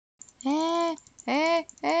Eh, eh,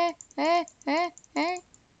 eh, eh, eh, eh.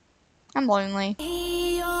 I'm lonely.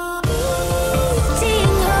 Hey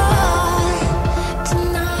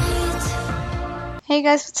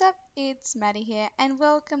guys, what's up? It's Maddie here and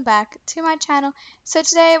welcome back to my channel. So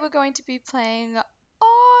today we're going to be playing on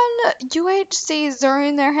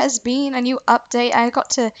UHC.zone. There has been a new update. I got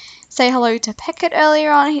to say hello to Peckett earlier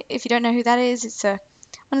on. If you don't know who that is, it's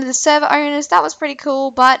one of the server owners. That was pretty cool.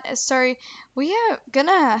 But so we are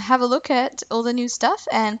gonna have a look at all the new stuff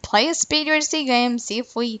and play a speed UHC game, see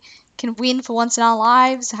if we can win for once in our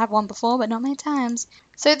lives. I have won before, but not many times.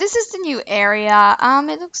 So this is the new area.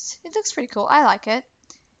 It looks pretty cool. I like it.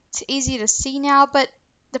 It's easy to see now, but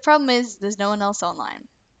the problem is there's no one else online.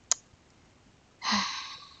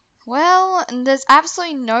 Well, there's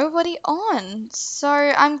absolutely nobody on, so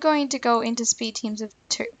I'm going to go into speed teams of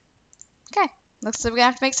 2. Okay, looks like we're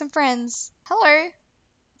gonna have to make some friends. Hello.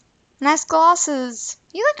 Nice glasses.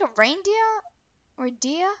 Are you like a reindeer or a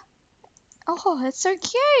deer? Oh, that's so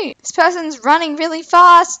cute. This person's running really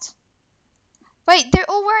fast. Wait, they're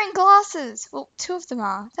all wearing glasses. Well, 2 of them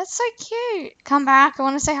are. That's so cute. Come back. I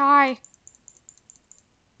want to say hi.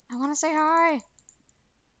 I want to say hi.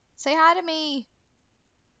 Say hi to me.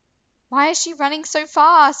 Why is she running so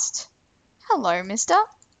fast? Hello, mister.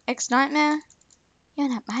 Ex-nightmare. You're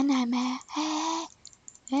not my nightmare. Hey,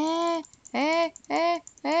 hey, hey, hey,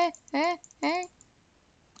 hey, hey, hey.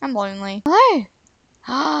 I'm lonely. Hello.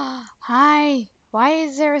 Hi. Why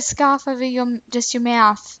is there a scarf over just your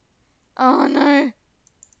mouth? Oh, no.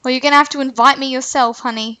 Well, you're going to have to invite me yourself,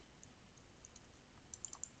 honey.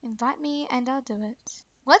 Invite me and I'll do it.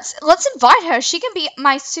 Let's invite her. She can be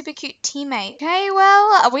my super cute teammate. Okay,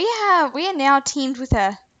 well, we are now teamed with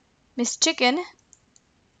a Miss Chicken.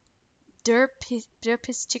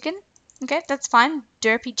 Derpy's Chicken. Okay, that's fine.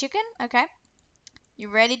 Derpy Chicken. Okay. You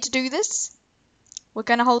ready to do this? We're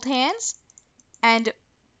gonna hold hands. And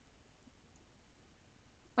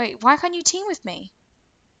wait, why can't you team with me?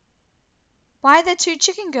 Why are there 2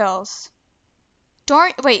 chicken girls?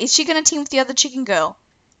 Wait, is she gonna team with the other chicken girl?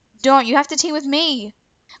 Don't, you have to team with me.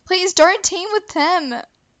 Please don't team with them.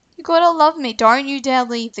 You gotta love me. Don't you dare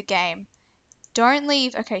leave the game. Don't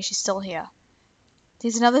leave. Okay, she's still here.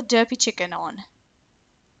 There's another derpy chicken on.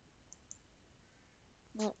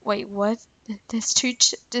 Wait, what? There's two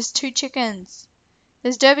chickens.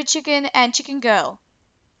 There's derpy chicken and chicken girl.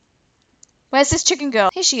 Where's this chicken girl?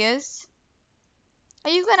 Here she is. Are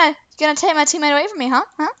you gonna take my teammate away from me, huh?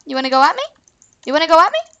 Huh? You wanna go at me? You wanna go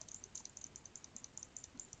at me?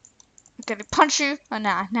 I'm gonna punch you. Oh,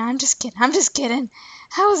 nah, I'm just kidding. I'm just kidding.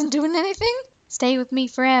 I wasn't doing anything. Stay with me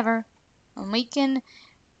forever. And we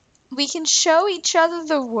can show each other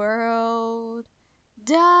the world.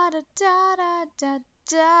 Da da da da da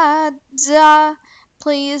da da.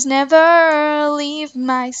 Please never leave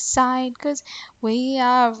my side, 'cause we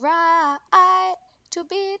are right to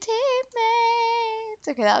be teammates.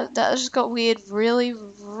 Okay, that just got weird really,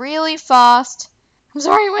 really fast. I'm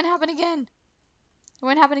sorry, it won't happen again. It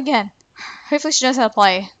won't happen again. Hopefully she knows how to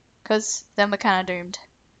play, 'cause then we're kind of doomed.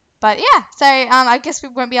 But yeah, so I guess we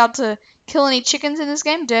won't be able to kill any chickens in this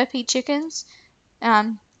game, derpy chickens,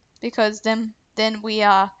 because then we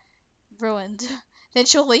are ruined. Then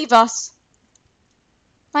she'll leave us.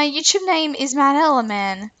 My YouTube name is Madella,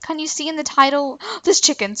 man. Can you see in the title? There's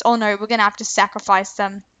chickens. Oh no, we're gonna have to sacrifice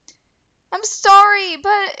them. I'm sorry,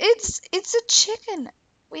 but it's a chicken.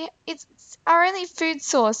 It's our only food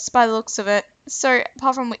source by the looks of it. So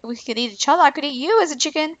apart from we could eat each other, I could eat you as a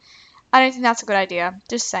chicken. I don't think that's a good idea.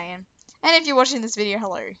 Just saying. And if you're watching this video,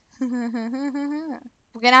 hello.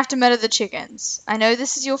 We're gonna have to murder the chickens. I know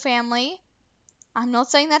this is your family. I'm not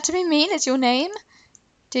saying that to be mean. It's your name.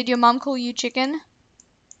 Did your mum call you chicken?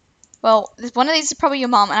 Well, one of these is probably your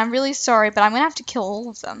mum, and I'm really sorry, but I'm gonna have to kill all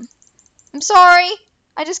of them. I'm sorry.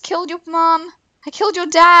 I just killed your mum. I killed your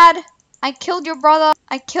dad. I killed your brother.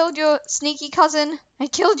 I killed your sneaky cousin. I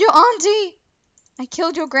killed your auntie. I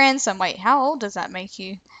killed your grandson. Wait, how old does that make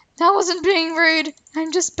you? That wasn't being rude.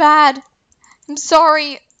 I'm just bad. I'm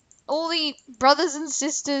sorry. All the brothers and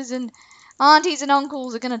sisters and aunties and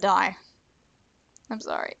uncles are gonna die. I'm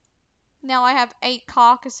sorry. Now I have 8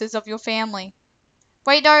 carcasses of your family.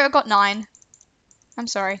 Wait, no, I got 9. I'm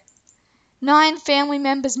sorry. 9 family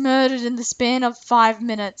members murdered in the span of 5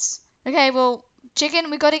 minutes. Okay, well,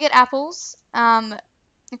 chicken, we gotta get apples.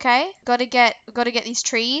 Okay, gotta get these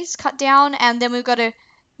trees cut down, and then we gotta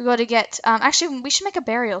get. Actually, we should make a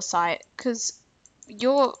burial site, cause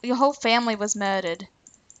your whole family was murdered.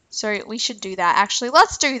 So we should do that. Actually,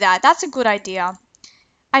 let's do that. That's a good idea.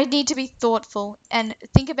 I need to be thoughtful and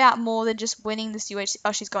think about more than just winning this UHC.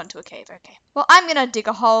 Oh, she's gone to a cave. Okay. Well, I'm gonna dig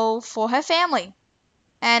a hole for her family.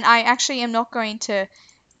 And I actually am not going to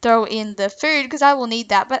throw in the food because I will need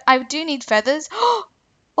that. But I do need feathers.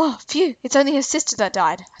 Oh, phew. It's only her sister that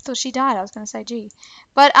died. I thought she died. I was going to say, gee.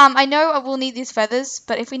 But I know I will need these feathers.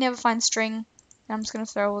 But if we never find string, I'm just going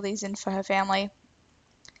to throw all these in for her family.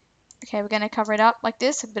 Okay, we're going to cover it up like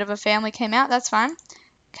this. A bit of a family came out. That's fine.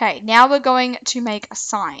 Okay, now we're going to make a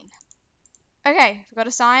sign. Okay, we've got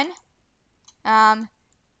a sign. How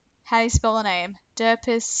do you spell a name?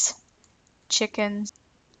 Derpy chickens.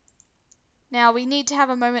 Now we need to have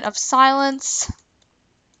a moment of silence.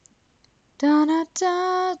 Da da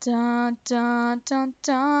da da da da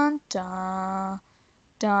da da.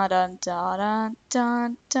 Da da da da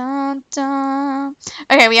da da.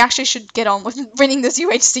 Okay, we actually should get on with winning this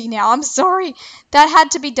UHC now. I'm sorry. That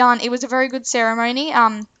had to be done. It was a very good ceremony.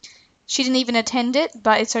 She didn't even attend it,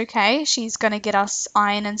 but it's okay. She's gonna get us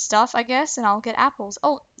iron and stuff, I guess, and I'll get apples.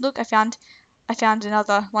 Oh, look, I found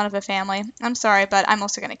another one of her family. I'm sorry, but I'm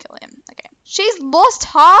also gonna kill him. Okay. She's lost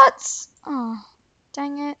hearts. Oh,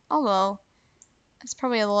 dang it. Oh well. It's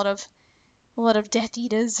probably a lot of Death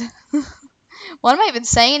Eaters. What am I even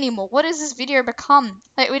saying anymore? What has this video become?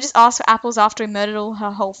 Like, we just asked for apples after we murdered all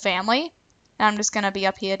her whole family. And I'm just gonna be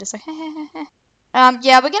up here just like, yeah,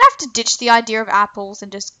 we're gonna have to ditch the idea of apples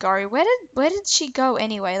and just go. Where did she go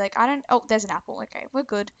anyway? Like, I don't... Oh, there's an apple. Okay, we're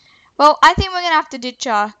good. Well, I think we're gonna have to ditch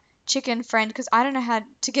our chicken friend because I don't know how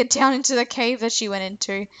to get down into the cave that she went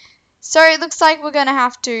into. So it looks like we're gonna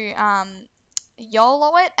have to,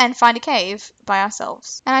 YOLO it and find a cave by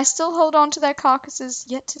ourselves. And I still hold on to their carcasses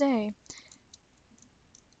yet today.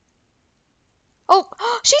 Oh,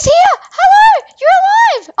 she's here! Hello! You're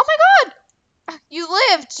alive! Oh my god! You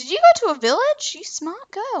lived! Did you go to a village? You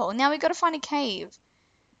smart girl. Now we gotta find a cave.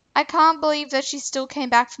 I can't believe that she still came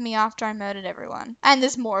back for me after I murdered everyone. And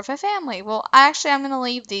there's more of her family. Well, actually, I'm gonna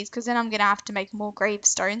leave these because then I'm gonna have to make more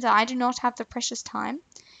gravestones. I do not have the precious time.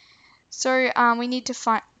 So, we need to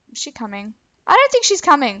find... Is she coming? I don't think she's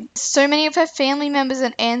coming. So many of her family members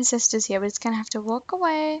and ancestors here. We're just gonna have to walk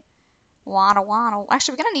away. Waddle, waddle.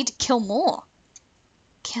 Actually, we're gonna need to kill more.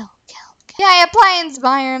 Kill. Yeah, plains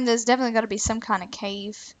biome. There's definitely got to be some kind of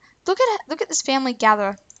cave. Look at this family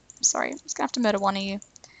gather. Sorry, I'm just gonna have to murder one of you.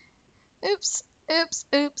 Oops.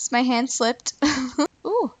 My hand slipped.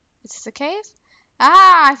 Ooh, is this a cave?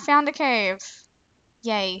 Ah, I found a cave.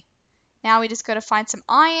 Yay. Now we just got to find some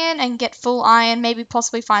iron and get full iron. Maybe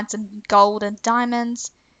possibly find some gold and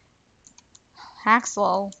diamonds. Hacks,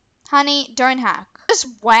 lol. Honey, don't hack.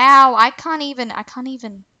 Just wow. I can't even.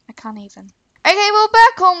 Okay, well,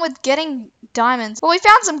 back on with getting diamonds. Well, we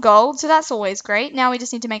found some gold, so that's always great. Now we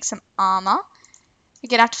just need to make some armor. We're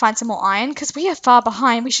gonna have to find some more iron, because we are far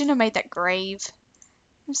behind. We shouldn't have made that grave.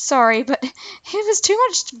 I'm sorry, but it was too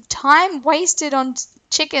much time wasted on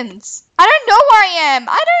chickens. I don't know where I am.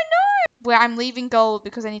 I don't know. Where I'm leaving gold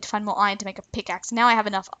because I need to find more iron to make a pickaxe. Now I have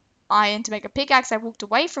enough iron to make a pickaxe. I walked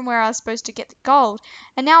away from where I was supposed to get the gold,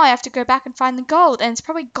 and now I have to go back and find the gold, and it's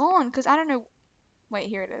probably gone, because I don't know... Wait,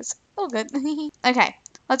 here it is. Oh, good. Okay,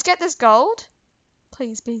 let's get this gold.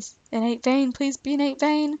 Please be an 8 vein. Please be an 8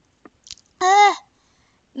 vein.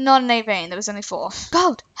 Not an 8 vein. There was only 4.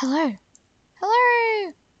 Gold. Hello.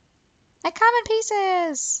 Hello. I come in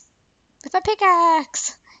pieces with my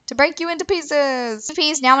pickaxe to break you into pieces.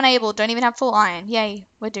 PvP is now enabled. Don't even have full iron. Yay.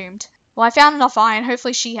 We're doomed. Well, I found enough iron.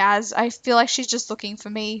 Hopefully she has. I feel like she's just looking for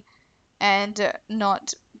me and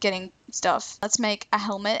not getting stuff. Let's make a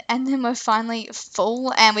helmet, and then we're finally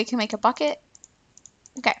full, and we can make a bucket.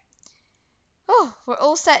 Okay. Oh, we're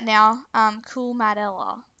all set now. Cool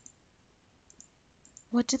Madella.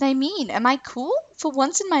 What do they mean? Am I cool for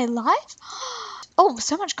once in my life? Oh,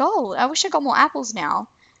 so much gold. I wish I got more apples now.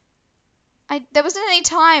 There wasn't any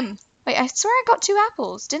time. Wait, I swear I got 2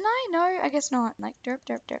 apples. Didn't I? No, I guess not. Like, derp.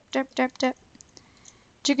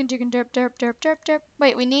 Chicken, derp.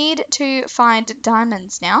 Wait, we need to find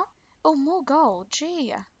diamonds now. Oh, more gold.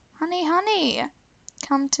 Gee. Honey.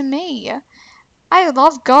 Come to me. I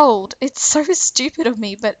love gold. It's so stupid of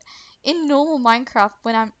me, but in normal Minecraft,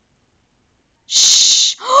 when I'm...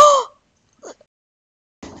 Shh!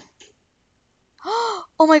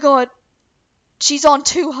 Oh my god. She's on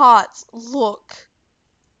 2 hearts. Look.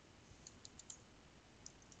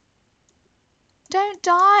 Don't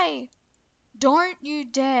die. Don't you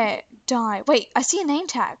dare die. Wait, I see a name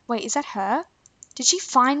tag. Wait, is that her? Did she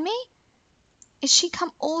find me? Is she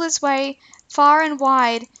come all this way, far and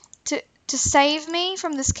wide, to save me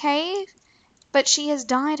from this cave? But she has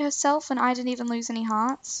died herself and I didn't even lose any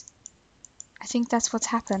hearts. I think that's what's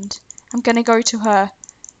happened. I'm gonna go to her.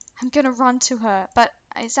 I'm gonna run to her. But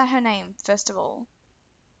is that her name, first of all?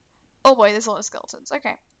 Oh boy, there's a lot of skeletons.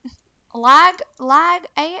 Okay. Lag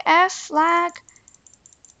AF, lag.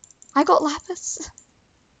 I got lapis.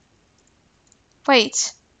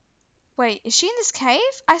 Wait, is she in this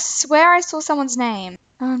cave? I swear I saw someone's name.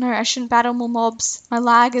 Oh no, I shouldn't battle more mobs. My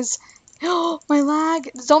lag is... Oh, my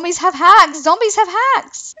lag. Zombies have hacks. Zombies have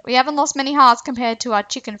hacks. We haven't lost many hearts compared to our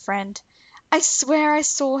chicken friend. I swear I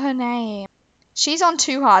saw her name. She's on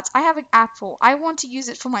 2 hearts. I have an apple. I want to use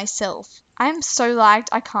it for myself. I'm so lagged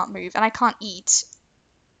I can't move and I can't eat.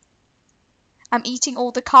 I'm eating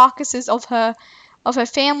all the carcasses of her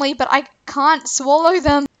family, but I can't swallow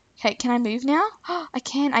them. Okay, can I move now? I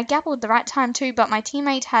can. I gappled at the right time too, but my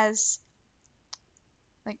teammate has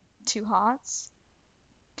like 2 hearts.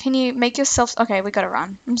 Can you make yourself... Okay, we gotta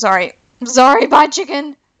run. I'm sorry. Bye,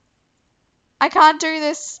 chicken. I can't do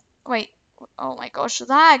this. Wait. Oh my gosh,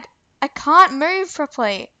 lag. I can't move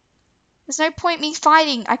properly. There's no point me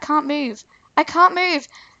fighting. I can't move. Lag. I can't move.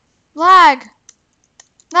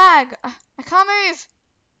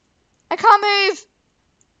 I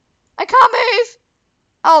can't move.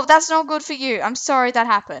 Oh, that's not good for you. I'm sorry that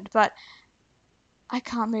happened, but I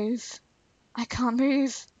can't move.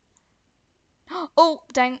 Oh,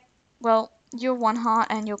 dang. Well, you're 1 heart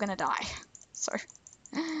and you're gonna die. So.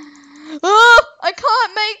 Oh, I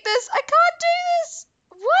can't make this. I can't do this.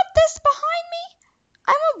 What? This behind me?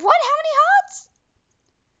 I'm a what? How many hearts?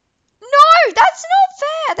 No, that's not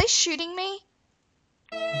fair. Are they shooting me?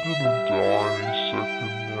 I'm gonna die any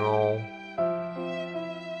second now.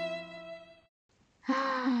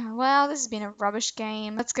 Well, this has been a rubbish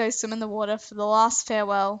game. Let's go swim in the water for the last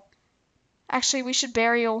farewell. Actually, we should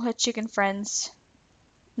bury all her chicken friends.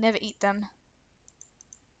 Never eat them.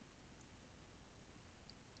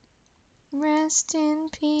 Rest in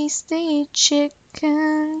peace, the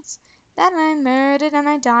chickens that I murdered and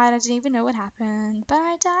I died. I didn't even know what happened, but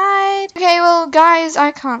I died. Okay, well, guys,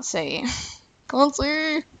 I can't see. Can't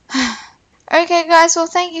see. Okay, guys, well,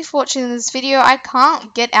 thank you for watching this video. I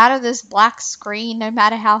can't get out of this black screen no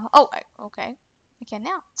matter how... Oh, okay. I can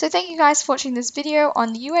now. So thank you guys for watching this video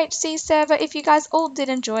on the UHC server. If you guys all did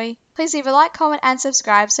enjoy, please leave a like, comment, and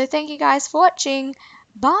subscribe. So thank you guys for watching.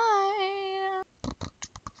 Bye!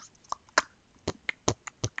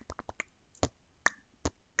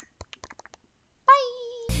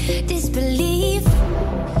 Bye! Disbelief